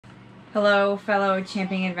Hello, fellow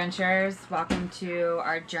camping adventurers. Welcome to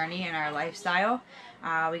our journey and our lifestyle.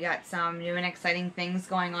 We got some new and exciting things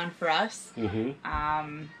going on for us.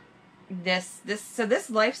 Mm-hmm. This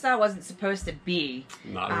lifestyle wasn't supposed to be.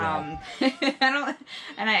 Not at all.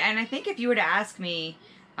 I think if you were to ask me,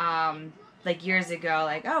 like years ago,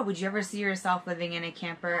 like, oh, would you ever see yourself living in a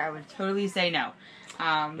camper? I would totally say no.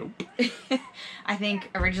 Nope. I think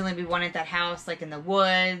originally we wanted that house like in the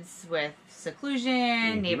woods with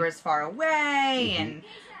seclusion, neighbors far away, and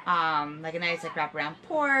like a nice like wraparound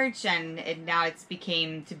porch, and now it's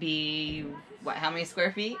became to be what? How many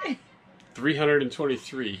square feet?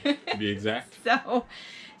 323 to be exact.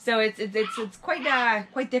 So it's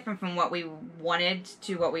quite different from what we wanted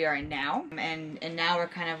to what we are in now, and now we're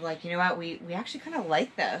kind of like, you know what, we actually kind of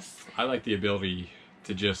like this. I like the ability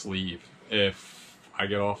to just leave. If I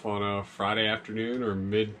get off on a Friday afternoon or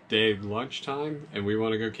midday lunchtime and we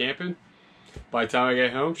want to go camping, by the time I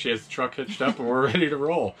get home, she has the truck hitched up and we're ready to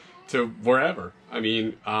roll to wherever. I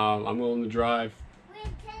mean, I'm willing to drive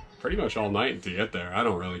pretty much all night to get there. I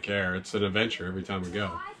don't really care. It's an adventure every time we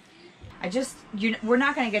go. We're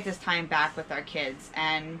not going to get this time back with our kids,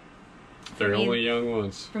 and they're only young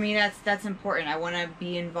ones. For me, that's important. I want to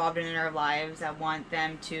be involved in their lives. I want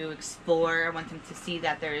them to explore. I want them to see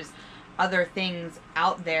that there's other things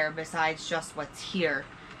out there besides just what's here,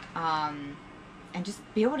 and just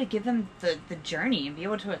be able to give them the journey and be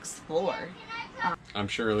able to explore. I'm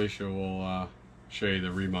sure Alicia will show you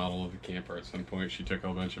the remodel of the camper at some point. She took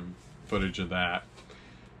a bunch of footage of that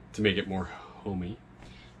to make it more homey.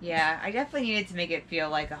 Yeah, I definitely needed to make it feel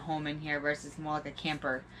like a home in here versus more like a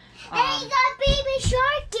camper. And the baby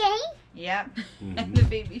shark game. Yep, and the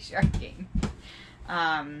baby shark game.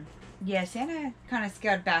 Yeah, Santa kind of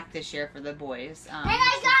scaled back this year for the boys. And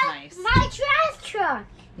I got nice. my trash truck.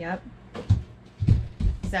 Yep.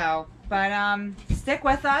 So, but stick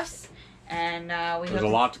with us, and there's a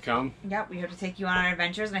lot to come. Yep, we hope to take you on our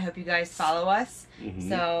adventures, and I hope you guys follow us.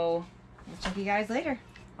 So, we'll check you guys later.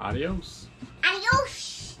 Adios.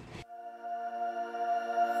 Adios.